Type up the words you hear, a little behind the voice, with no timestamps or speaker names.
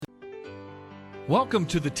Welcome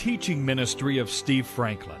to the teaching ministry of Steve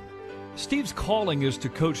Franklin. Steve's calling is to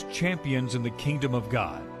coach champions in the kingdom of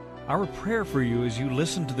God. Our prayer for you as you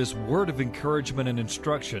listen to this word of encouragement and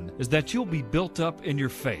instruction is that you'll be built up in your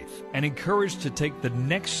faith and encouraged to take the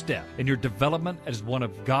next step in your development as one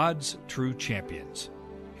of God's true champions.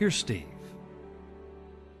 Here's Steve.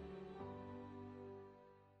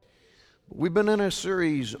 We've been in a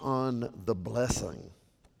series on the blessing.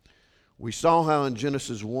 We saw how in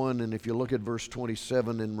Genesis 1, and if you look at verse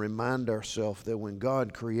 27 and remind ourselves that when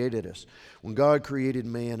God created us, when God created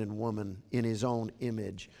man and woman in His own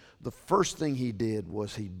image, the first thing He did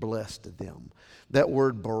was He blessed them. That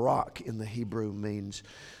word barak in the Hebrew means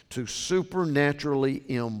to supernaturally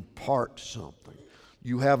impart something.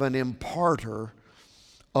 You have an imparter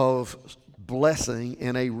of blessing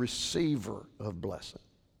and a receiver of blessing.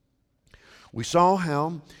 We saw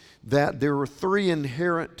how that there were three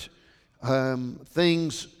inherent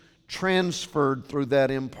things transferred through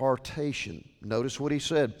that impartation. Notice what he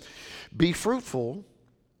said. Be fruitful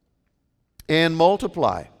and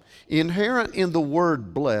multiply. Inherent in the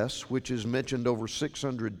word bless, which is mentioned over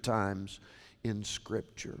 600 times in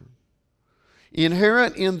Scripture.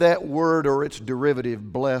 Inherent in that word or its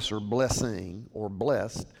derivative bless or blessing or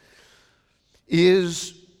blessed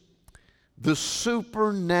is the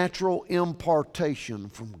supernatural impartation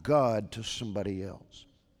from God to somebody else.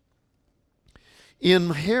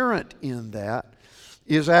 Inherent in that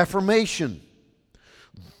is affirmation.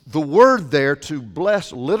 The word there, to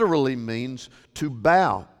bless, literally means to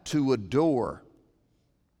bow, to adore.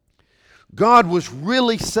 God was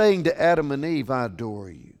really saying to Adam and Eve, I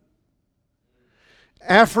adore you.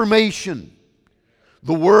 Affirmation.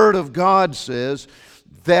 The Word of God says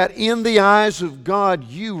that in the eyes of God,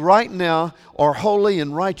 you right now are holy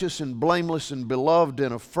and righteous and blameless and beloved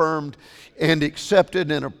and affirmed and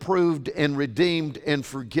accepted and approved and redeemed and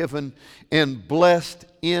forgiven and blessed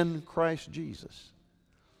in Christ Jesus.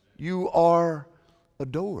 You are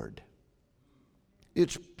adored.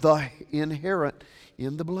 It's the inherent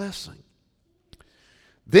in the blessing.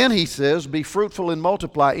 Then he says, be fruitful and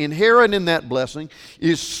multiply. Inherent in that blessing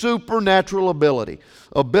is supernatural ability.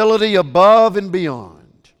 Ability above and beyond.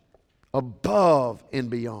 Above and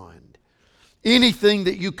beyond. Anything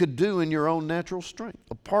that you could do in your own natural strength,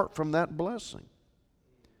 apart from that blessing.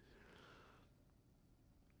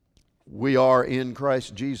 We are in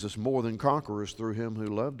Christ Jesus more than conquerors through Him who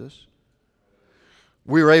loved us.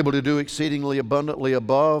 We are able to do exceedingly abundantly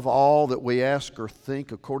above all that we ask or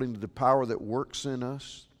think according to the power that works in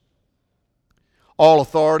us. All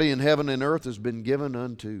authority in heaven and earth has been given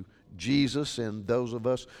unto Jesus and those of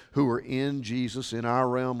us who are in Jesus in our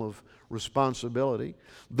realm of responsibility.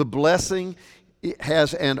 The blessing, it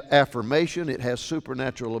has an affirmation, it has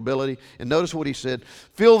supernatural ability. And notice what he said,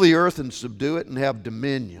 fill the earth and subdue it and have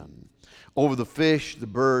dominion over the fish, the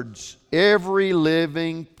birds, every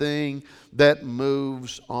living thing that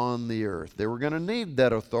moves on the earth. They were going to need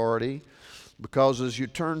that authority because as you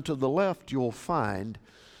turn to the left, you'll find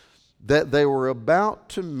that they were about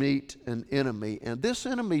to meet an enemy. And this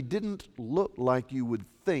enemy didn't look like you would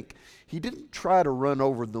think. He didn't try to run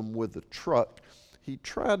over them with a truck. He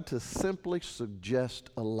tried to simply suggest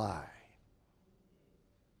a lie.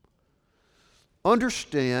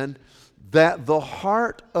 Understand that the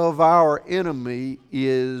heart of our enemy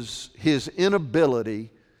is his inability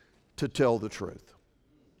to tell the truth.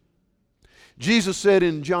 Jesus said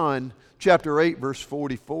in John chapter 8, verse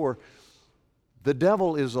 44, the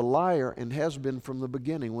devil is a liar and has been from the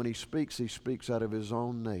beginning. When he speaks out of his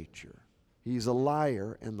own nature. He's a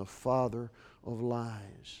liar and the father of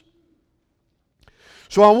lies.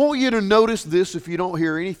 So I want you to notice this if you don't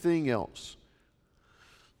hear anything else.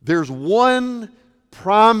 There's one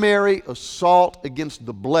primary assault against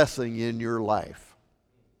the blessing in your life.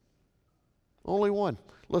 Only one.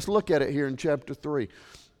 Let's look at it here in chapter 3.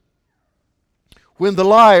 When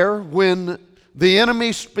the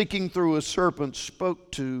enemy speaking through a serpent spoke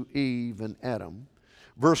to Eve and Adam.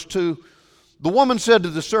 Verse 2, the woman said to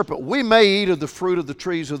the serpent, we may eat of the fruit of the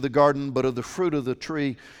trees of the garden, but of the fruit of the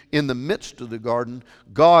tree in the midst of the garden,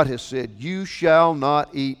 God has said, you shall not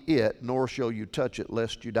eat it, nor shall you touch it,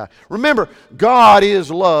 lest you die. Remember, God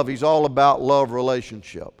is love. He's all about love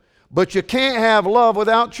relationship. But you can't have love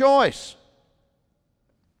without choice.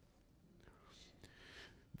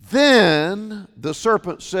 Then the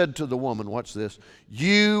serpent said to the woman, watch this,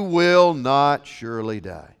 you will not surely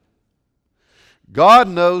die. God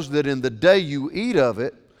knows that in the day you eat of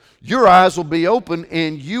it, your eyes will be open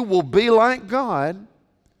and you will be like God.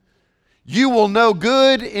 You will know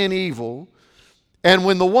good and evil. And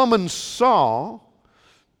when the woman saw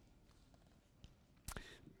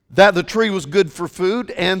that the tree was good for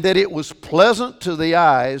food, and that it was pleasant to the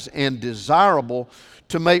eyes and desirable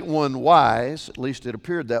to make one wise. At least it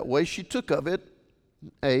appeared that way. She took of it,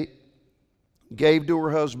 ate, gave to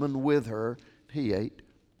her husband with her. He ate.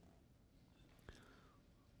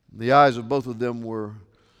 The eyes of both of them were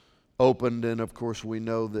opened, and of course we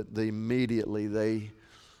know that immediately they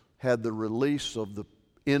had the release of the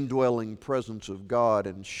indwelling presence of God,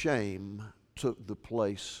 and shame took the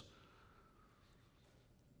place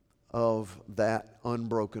of that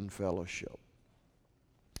unbroken fellowship.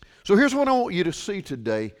 So here's what I want you to see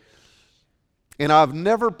today, and I've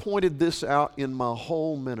never pointed this out in my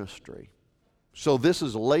whole ministry. So this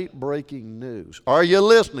is late breaking news. Are you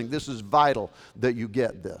listening? This is vital that you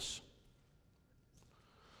get this.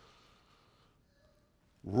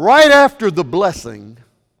 Right after the blessing,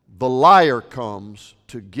 the liar comes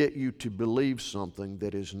to get you to believe something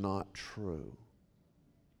that is not true.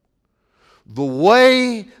 The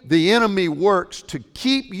way the enemy works to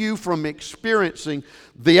keep you from experiencing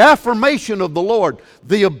the affirmation of the Lord,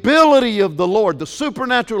 the ability of the Lord, the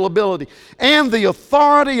supernatural ability, and the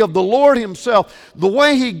authority of the Lord Himself, the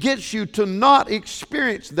way He gets you to not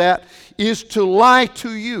experience that is to lie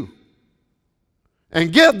to you.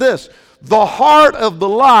 And get this, the heart of the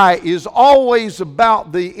lie is always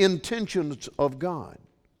about the intentions of God.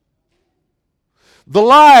 The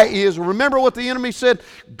lie is, remember what the enemy said,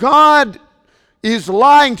 God is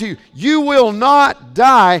lying to you. You will not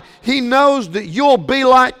die. He knows that you'll be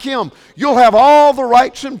like Him. You'll have all the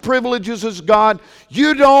rights and privileges as God.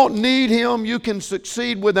 You don't need Him. You can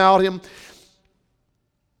succeed without Him.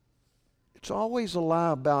 It's always a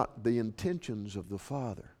lie about the intentions of the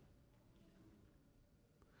Father.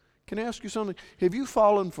 Can I ask you something? Have you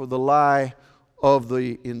fallen for the lie of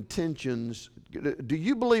the intentions? Do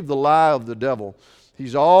you believe the lie of the devil?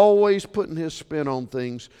 He's always putting his spin on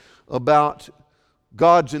things about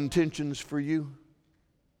God's intentions for you.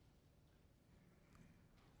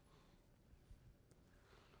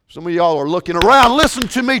 Some of y'all are looking around. Listen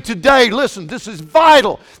to me today. Listen, this is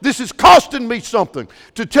vital. This is costing me something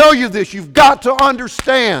to tell you this. You've got to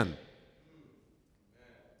understand.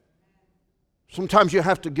 Sometimes you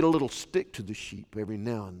have to get a little stick to the sheep every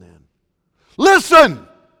now and then. Listen!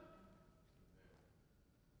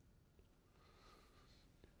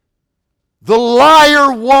 The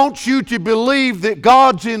liar wants you to believe that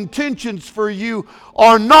God's intentions for you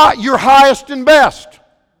are not your highest and best.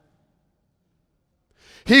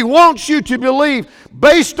 He wants you to believe,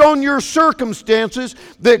 based on your circumstances,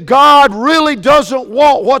 that God really doesn't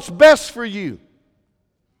want what's best for you.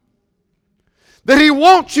 That He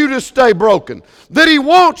wants you to stay broken. That He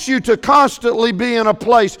wants you to constantly be in a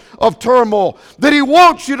place of turmoil. That He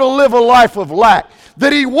wants you to live a life of lack.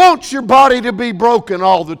 That He wants your body to be broken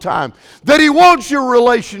all the time. That He wants your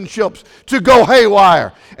relationships to go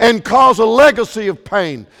haywire and cause a legacy of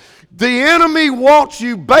pain. The enemy wants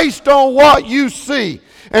you based on what you see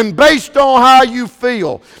and based on how you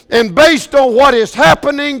feel and based on what is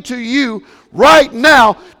happening to you right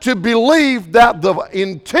now to believe that the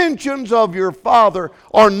intentions of your Father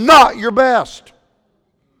are not your best.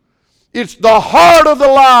 It's the heart of the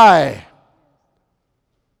lie.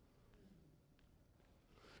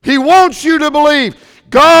 He wants you to believe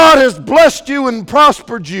God has blessed you and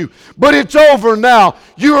prospered you, but it's over now.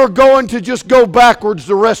 You are going to just go backwards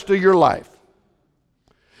the rest of your life.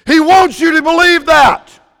 He wants you to believe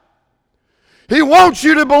that. He wants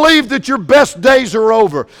you to believe that your best days are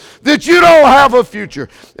over, that you don't have a future.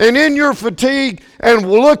 And in your fatigue and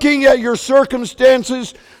looking at your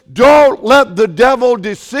circumstances, don't let the devil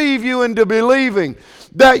deceive you into believing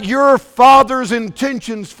that your Father's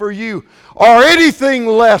intentions for you are anything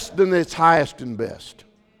less than its highest and best.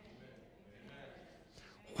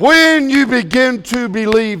 When you begin to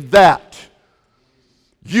believe that,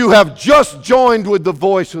 you have just joined with the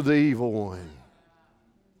voice of the evil one.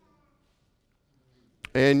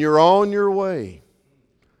 And you're on your way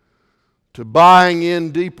to buying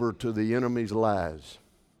in deeper to the enemy's lies.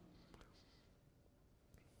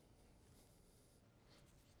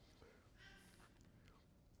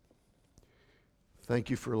 Thank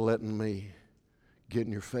you for letting me get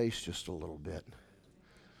in your face just a little bit.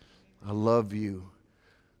 I love you.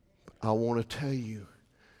 I want to tell you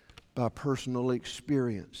by personal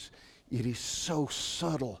experience, it is so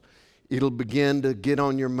subtle. It'll begin to get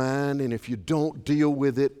on your mind, and if you don't deal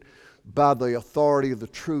with it by the authority of the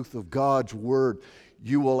truth of God's Word,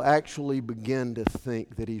 you will actually begin to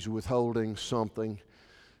think that He's withholding something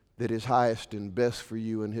that is highest and best for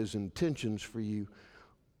you, and His intentions for you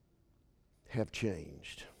have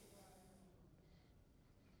changed.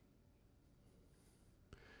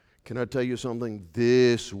 Can I tell you something?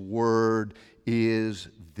 This word is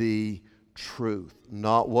the truth,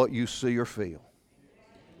 not what you see or feel.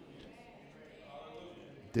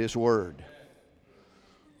 This word.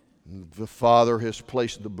 The Father has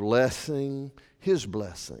placed the blessing, His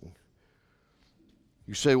blessing.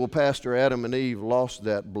 You say, well, Pastor, Adam and Eve lost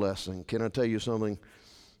that blessing. Can I tell you something?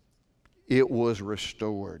 It was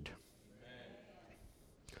restored.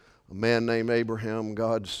 A man named Abraham,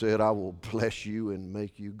 God said, I will bless you and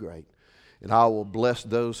make you great. And I will bless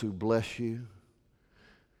those who bless you.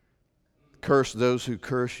 Curse those who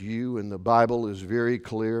curse you. And the Bible is very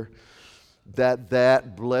clear that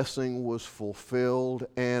that blessing was fulfilled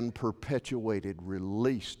and perpetuated,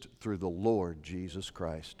 released through the Lord Jesus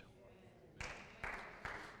Christ.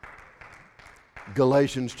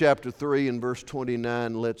 Galatians chapter 3 and verse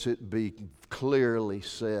 29 lets it be clearly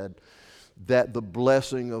said that the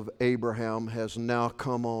blessing of Abraham has now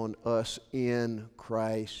come on us in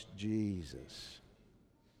Christ Jesus.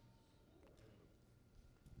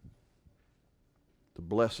 The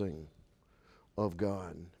blessing of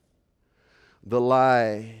God. The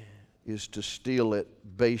lie is to steal it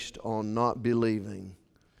based on not believing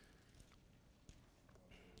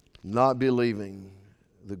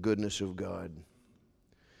the goodness of God.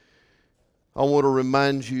 I want to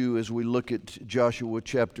remind you as we look at Joshua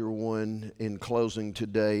chapter 1 in closing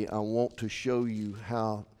today, I want to show you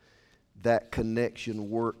how that connection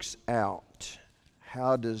works out.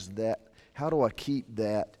 How do I keep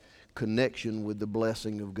that connection with the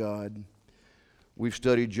blessing of God? We've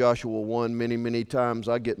studied Joshua 1 many, many times.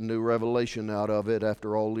 I get new revelation out of it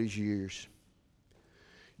after all these years.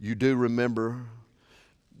 You do remember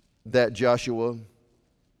that Joshua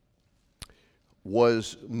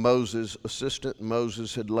was Moses' assistant.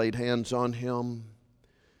 Moses had laid hands on him.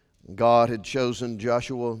 God had chosen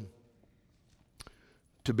Joshua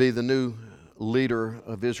to be the new leader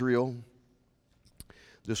of Israel.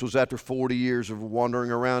 This was after 40 years of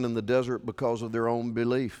wandering around in the desert because of their own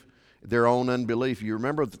belief, their own unbelief. You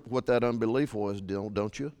remember what that unbelief was,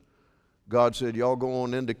 don't you? God said, y'all go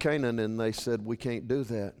on into Canaan, and they said, we can't do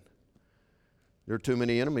that. There are too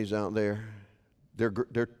many enemies out there.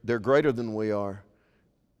 They're greater than we are.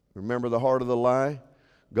 Remember the heart of the lie?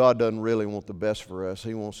 God doesn't really want the best for us.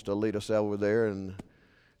 He wants to lead us over there, and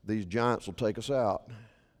these giants will take us out.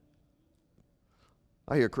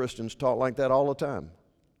 I hear Christians talk like that all the time.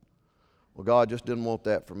 Well, God just didn't want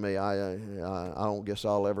that for me. I don't guess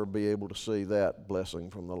I'll ever be able to see that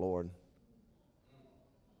blessing from the Lord.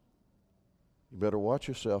 You better watch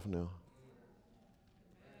yourself now.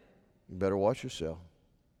 You better watch yourself.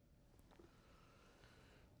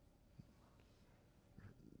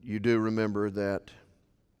 You do remember that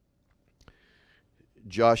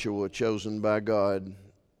Joshua, chosen by God,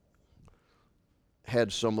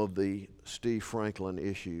 had some of the Steve Franklin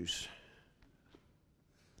issues.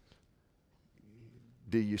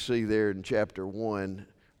 Do you see there in chapter 1,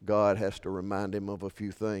 God has to remind him of a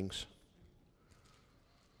few things.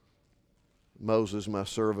 Moses, my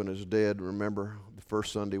servant, is dead. Remember, the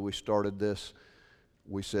first Sunday we started this,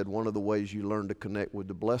 we said one of the ways you learn to connect with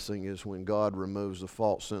the blessing is when God removes the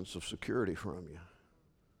false sense of security from you.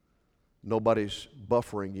 Nobody's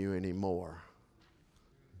buffering you anymore.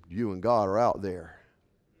 You and God are out there.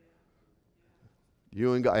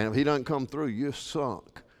 You and God, and if He doesn't come through, you're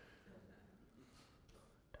sunk.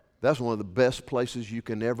 That's one of the best places you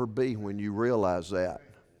can ever be when you realize that.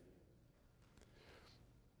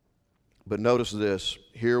 But notice this.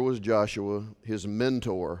 Here was Joshua. His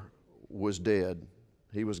mentor was dead.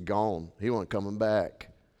 He was gone. He wasn't coming back.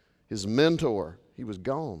 His mentor, he was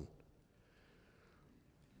gone.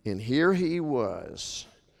 And here he was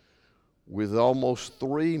with almost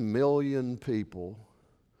 3 million people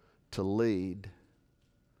to lead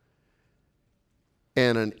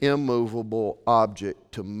and an immovable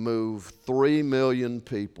object to move 3 million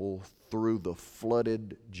people through the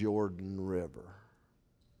flooded Jordan River.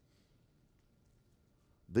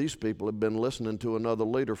 These people have been listening to another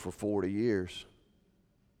leader for 40 years.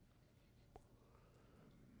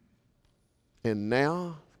 And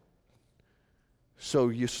now, so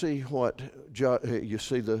you see what, you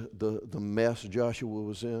see the mess Joshua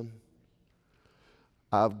was in?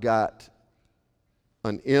 I've got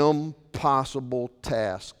an impossible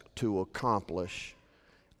task to accomplish.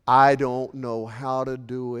 I don't know how to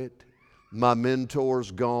do it. My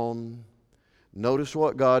mentor's gone. Notice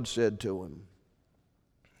what God said to him.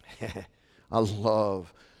 I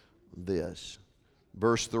love this.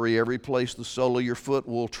 Verse 3, every place the sole of your foot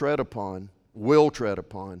will tread upon.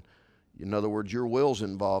 In other words, your will's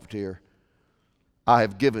involved here. I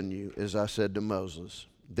have given you, as I said to Moses.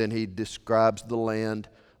 Then he describes the land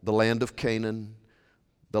of Canaan,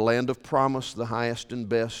 The land of promise, the highest and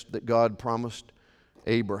best that God promised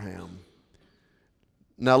Abraham.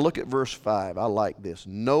 Now look at verse 5. I like this.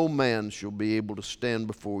 No man shall be able to stand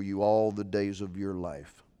before you all the days of your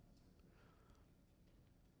life.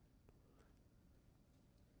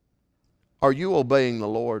 Are you obeying the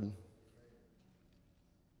Lord?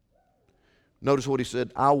 Notice what he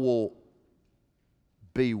said. I will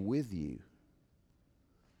be with you.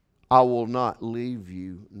 I will not leave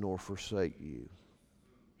you nor forsake you.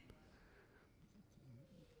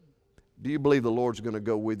 Do you believe the Lord's going to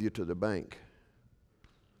go with you to the bank?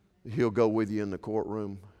 He'll go with you in the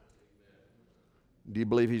courtroom? Do you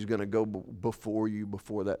believe He's going to go before you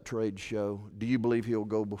before that trade show? Do you believe He'll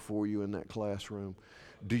go before you in that classroom?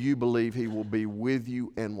 Do you believe He will be with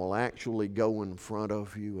you and will actually go in front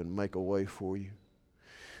of you and make a way for you?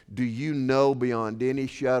 Do you know beyond any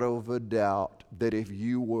shadow of a doubt that if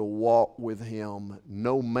you will walk with Him,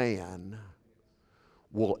 no man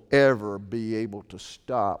will ever be able to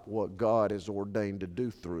stop what God has ordained to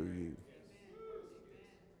do through you?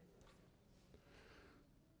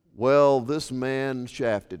 Well, this man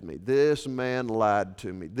shafted me. This man lied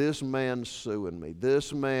to me. This man's suing me.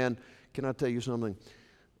 This man, can I tell you something?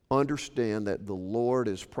 Understand that the Lord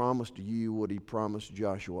has promised you what He promised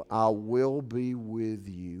Joshua. I will be with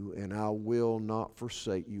you and I will not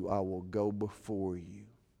forsake you. I will go before you.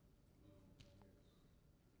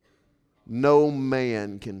 No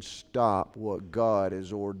man can stop what God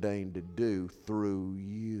has ordained to do through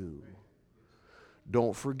you.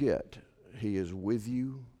 Don't forget, He is with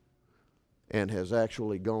you and has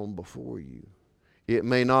actually gone before you. It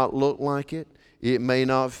may not look like it. It may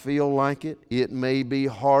not feel like it. It may be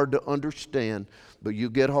hard to understand, but you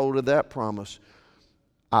get hold of that promise.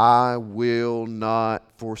 I will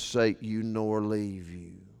not forsake you nor leave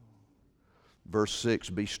you. Verse 6,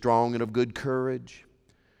 be strong and of good courage,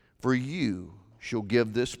 for you shall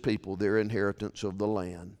give this people their inheritance of the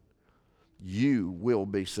land. You will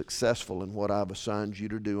be successful in what I've assigned you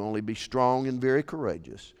to do. Only be strong and very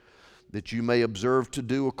courageous, that you may observe to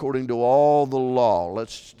do according to all the law.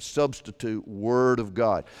 Let's substitute Word of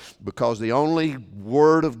God, because the only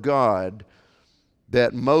Word of God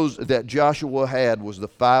that Joshua had was the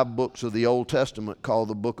 5 books of the Old Testament called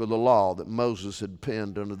the Book of the Law that Moses had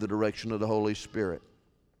penned under the direction of the Holy Spirit.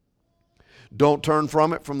 Don't turn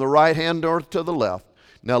from it from the right hand or to the left.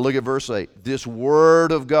 Now look at verse 8. This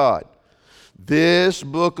Word of God, this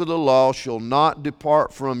book of the law shall not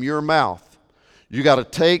depart from your mouth. You got to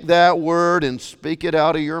take that word and speak it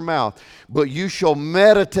out of your mouth. But you shall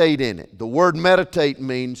meditate in it. The word meditate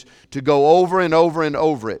means to go over and over and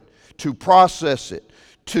over it, to process it,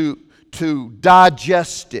 to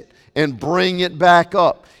digest it, and bring it back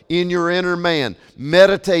up in your inner man.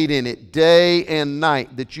 Meditate in it day and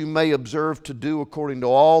night, that you may observe to do according to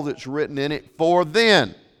all that's written in it. For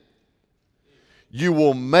then you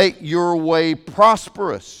will make your way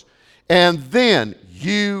prosperous, and then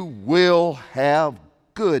you will have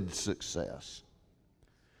good success.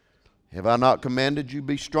 Have I not commanded you,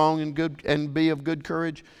 be strong and good and be of good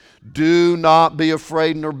courage? Do not be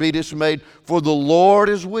afraid nor be dismayed, for the Lord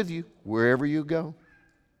is with you wherever you go.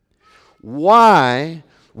 Why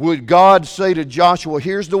would God say to Joshua,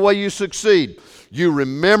 here's the way you succeed. You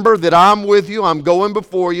remember that I'm with you, I'm going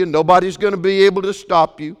before you, nobody's going to be able to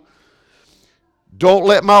stop you. Don't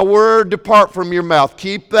let my word depart from your mouth.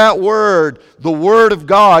 Keep that word, the Word of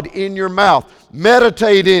God, in your mouth.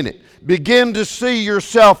 Meditate in it. Begin to see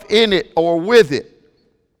yourself in it or with it.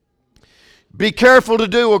 Be careful to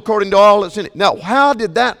do according to all that's in it. Now, how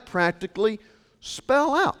did that practically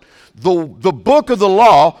spell out? The book of the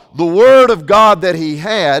law, the Word of God that he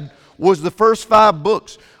had, was the first 5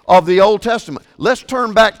 books of the Old Testament. Let's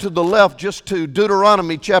turn back to the left just to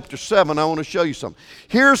Deuteronomy chapter 7. I want to show you something.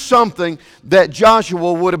 Here's something that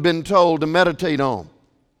Joshua would have been told to meditate on.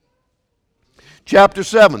 Chapter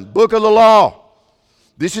 7, book of the law.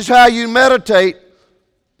 This is how you meditate.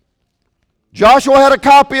 Joshua had a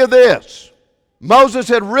copy of this. Moses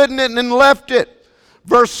had written it and then left it.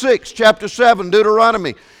 Verse 6, chapter 7,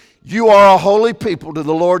 Deuteronomy. You are a holy people to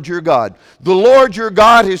the Lord your God. The Lord your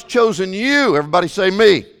God has chosen you, everybody say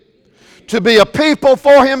me, to be a people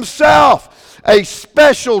for Himself, a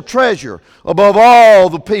special treasure above all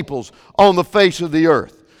the peoples on the face of the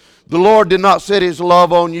earth. The Lord did not set His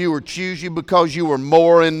love on you or choose you because you were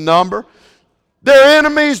more in number. There are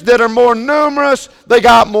enemies that are more numerous. They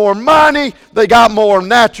got more money. They got more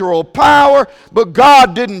natural power. But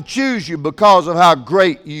God didn't choose you because of how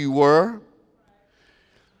great you were,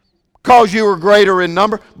 because you were greater in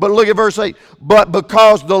number. But look at verse 8. But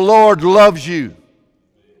because the Lord loves you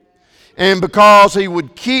and because he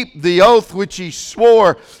would keep the oath which he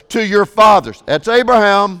swore to your fathers. That's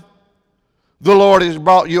Abraham. The Lord has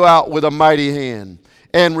brought you out with a mighty hand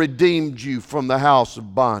and redeemed you from the house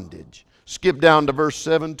of bondage. Skip down to verse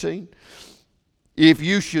 17. If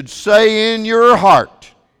you should say in your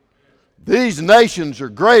heart, these nations are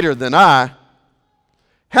greater than I,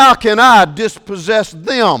 how can I dispossess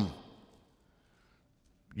them?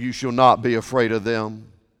 You shall not be afraid of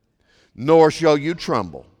them, nor shall you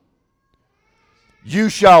tremble. You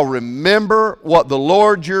shall remember what the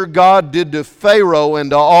Lord your God did to Pharaoh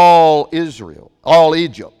and to all Israel, all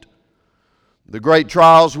Egypt. The great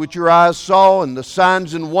trials which your eyes saw, and the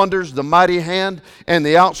signs and wonders, the mighty hand and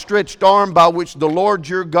the outstretched arm by which the Lord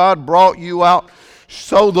your God brought you out.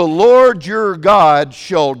 So the Lord your God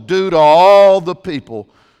shall do to all the people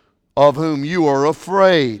of whom you are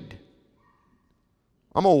afraid.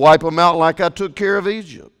 I'm going to wipe them out like I took care of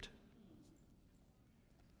Egypt.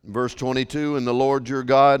 Verse 22, and the Lord your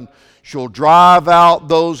God shall drive out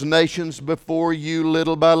those nations before you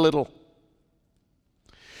little by little.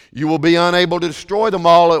 You will be unable to destroy them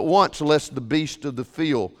all at once, lest the beasts of the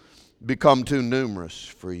field become too numerous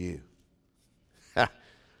for you.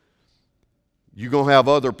 You're going to have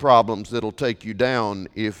other problems that'll take you down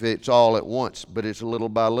if it's all at once, but it's little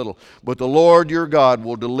by little. But the Lord your God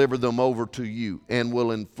will deliver them over to you and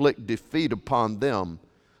will inflict defeat upon them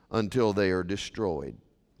until they are destroyed.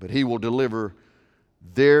 But he will deliver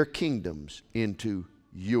their kingdoms into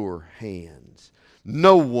your hands.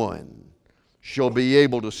 No one shall be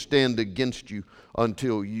able to stand against you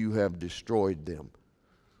until you have destroyed them.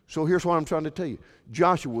 So here's what I'm trying to tell you.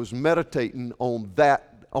 Joshua was meditating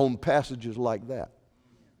on passages like that.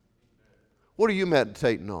 What are you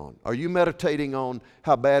meditating on? Are you meditating on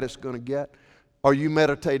how bad it's going to get? Are you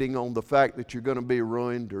meditating on the fact that you're going to be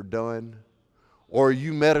ruined or done? Or are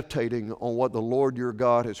you meditating on what the Lord your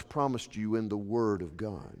God has promised you in the Word of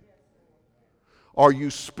God? Are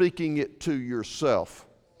you speaking it to yourself?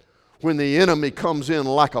 When the enemy comes in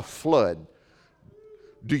like a flood,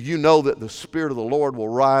 do you know that the Spirit of the Lord will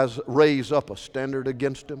raise up a standard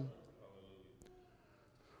against him?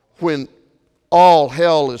 When all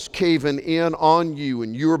hell is caving in on you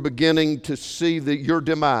and you're beginning to see your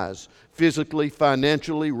demise, physically,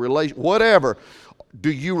 financially, whatever,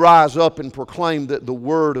 do you rise up and proclaim that the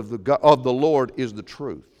word of the Lord is the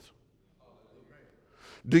truth?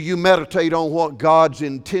 Do you meditate on what God's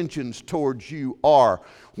intentions towards you are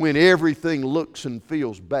when everything looks and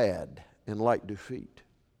feels bad and like defeat?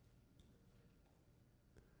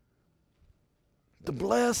 The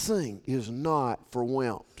blessing is not for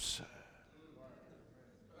wimps.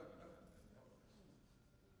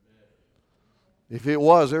 If it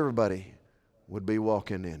was, everybody would be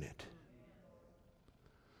walking in it.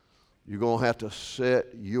 You're going to have to set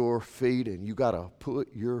your feet and you got to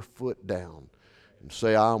put your foot down and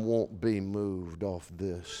say, I won't be moved off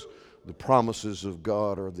this. The promises of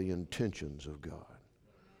God are the intentions of God,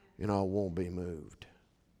 and I won't be moved.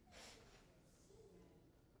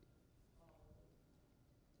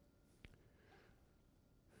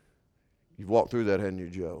 You've walked through that, haven't you,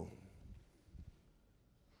 Joe?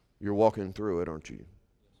 You're walking through it, aren't you,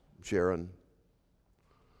 Sharon?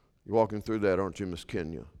 You're walking through that, aren't you, Miss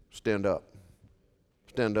Kenya? Stand up.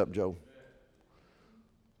 Stand up, Joe.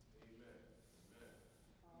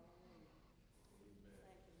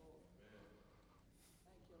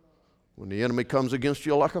 When the enemy comes against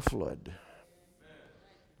you like a flood,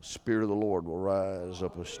 the Spirit of the Lord will rise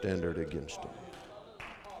up a standard against him.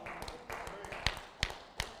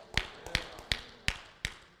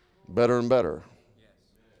 Better and better.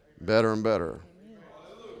 Better and better.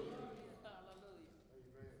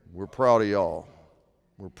 We're proud of y'all.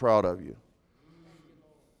 We're proud of you.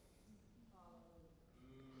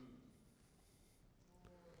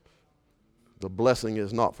 The blessing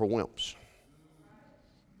is not for wimps,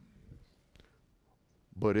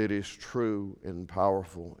 but it is true and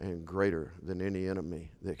powerful and greater than any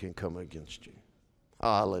enemy that can come against you.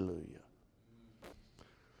 Hallelujah.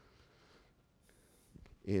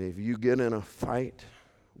 And if you get in a fight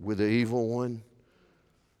with the evil one,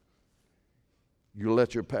 you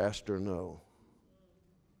let your pastor know,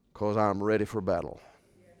 because I'm ready for battle.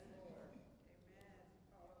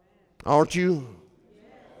 Aren't you?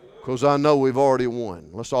 Because I know we've already won.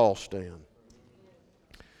 Let's all stand.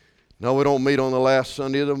 No, we don't meet on the last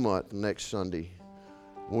Sunday of the month, next Sunday.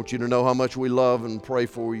 I want you to know how much we love and pray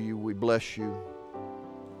for you. We bless you.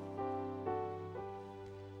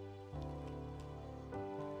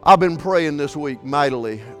 I've been praying this week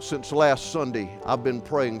mightily. Since last Sunday, I've been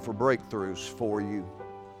praying for breakthroughs for you.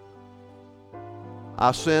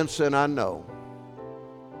 I sense and I know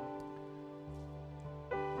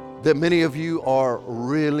that many of you are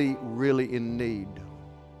really, really in need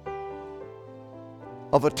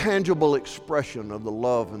of a tangible expression of the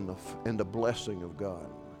love and the blessing of God.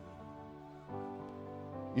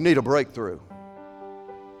 You need a breakthrough.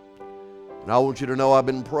 And I want you to know I've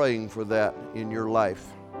been praying for that in your life.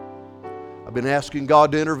 I've been asking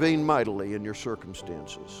God to intervene mightily in your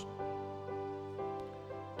circumstances,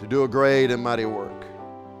 to do a great and mighty work.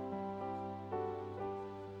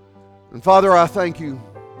 And Father, I thank you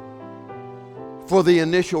for the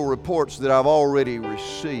initial reports that I've already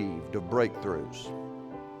received of breakthroughs.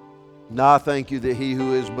 Now I thank you that he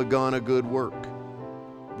who has begun a good work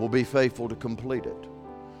will be faithful to complete it.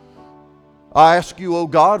 I ask you, O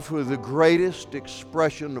God, for the greatest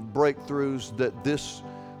expression of breakthroughs that this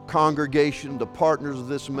congregation, the partners of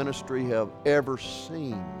this ministry, have ever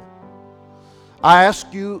seen. I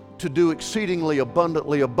ask you to do exceedingly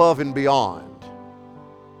abundantly above and beyond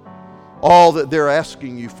all that they're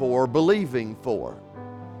asking you for, believing for.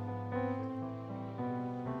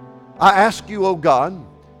 I ask you, O God,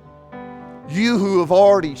 you who have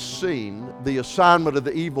already seen the assignment of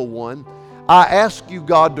the evil one, I ask you,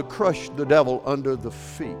 God, to crush the devil under the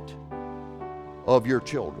feet of your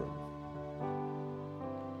children.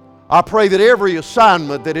 I pray that every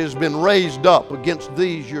assignment that has been raised up against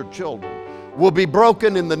these, your children, will be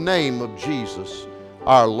broken in the name of Jesus,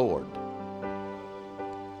 our Lord.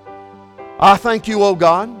 I thank you, O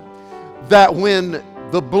God, that when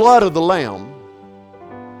the blood of the Lamb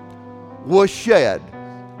was shed,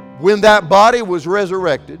 when that body was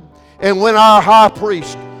resurrected, and when our high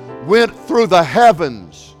priest went through the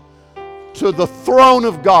heavens to the throne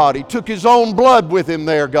of God, he took his own blood with him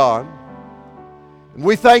there, God. And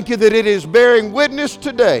we thank you that it is bearing witness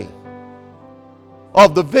today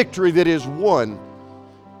of the victory that is won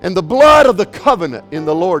and the blood of the covenant in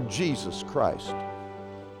the Lord Jesus Christ.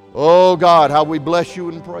 Oh God, how we bless you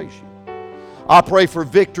and praise you. I pray for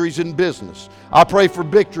victories in business. I pray for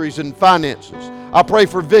victories in finances. I pray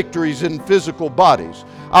for victories in physical bodies.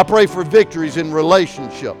 I pray for victories in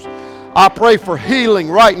relationships. I pray for healing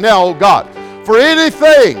right now, oh God. For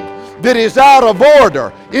anything that is out of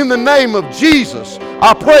order, in the name of Jesus,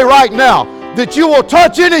 I pray right now that you will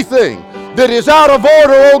touch anything that is out of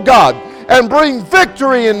order, oh God, and bring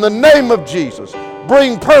victory in the name of Jesus.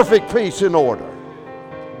 Bring perfect peace in order.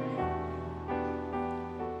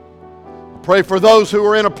 Pray for those who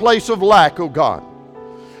are in a place of lack, oh God,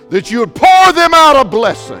 that you would pour them out a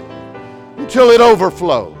blessing until it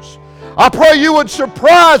overflows. I pray you would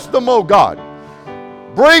surprise them, oh God.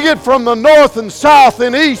 Bring it from the north and south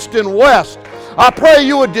and east and west. I pray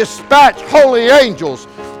you would dispatch holy angels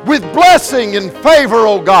with blessing and favor,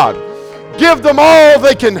 oh God. Give them all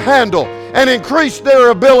they can handle and increase their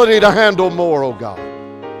ability to handle more, oh God.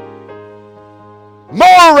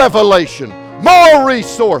 More revelation, more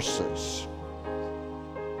resources.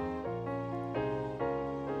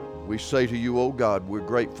 We say to you, oh God, we're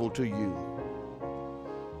grateful to you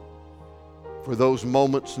for those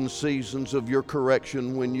moments and seasons of your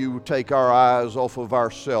correction when you take our eyes off of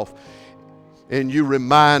ourselves and you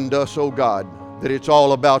remind us, oh God, that it's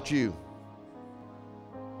all about you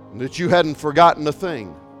and that you hadn't forgotten a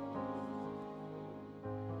thing.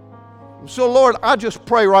 So, Lord, I just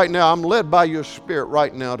pray right now, I'm led by your Spirit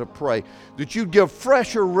right now to pray that you'd give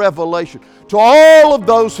fresher revelation to all of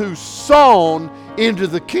those who've sown into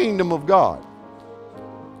the kingdom of God.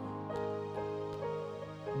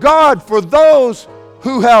 God, for those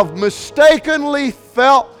who have mistakenly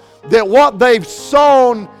felt that what they've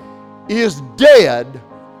sown is dead,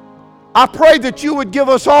 I pray that you would give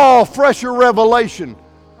us all fresher revelation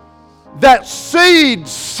that seed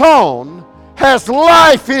sown has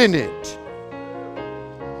life in it.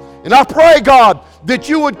 And I pray, God, that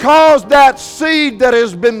you would cause that seed that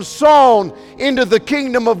has been sown into the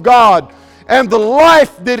kingdom of God and the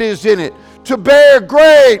life that is in it to bear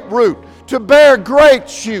great root, to bear great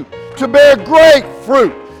shoot, to bear great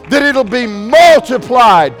fruit, that it'll be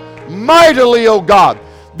multiplied mightily, O God,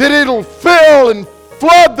 that it'll fill and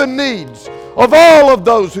flood the needs of all of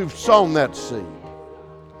those who've sown that seed.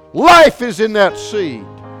 Life is in that seed.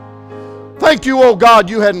 Thank you, oh God,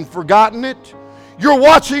 you hadn't forgotten it. You're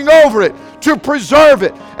watching over it to preserve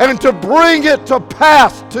it and to bring it to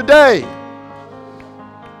pass today.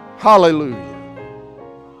 Hallelujah.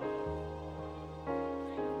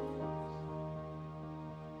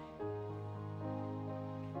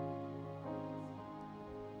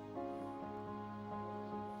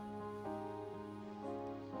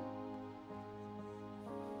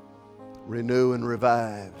 Renew and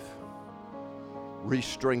revive.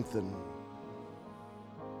 Re-strengthen.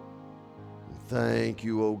 Thank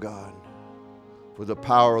you, O God, for the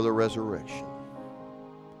power of the resurrection.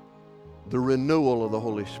 the renewal of the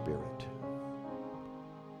Holy Spirit.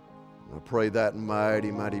 I pray that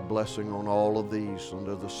mighty, mighty blessing on all of these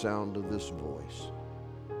under the sound of this voice.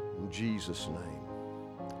 In Jesus' name.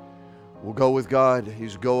 We'll go with God.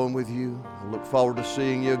 He's going with you. I look forward to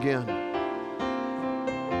seeing you again.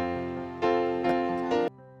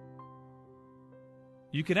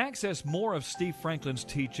 You can access more of Steve Franklin's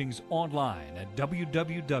teachings online at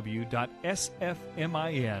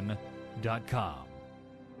www.sfmin.com.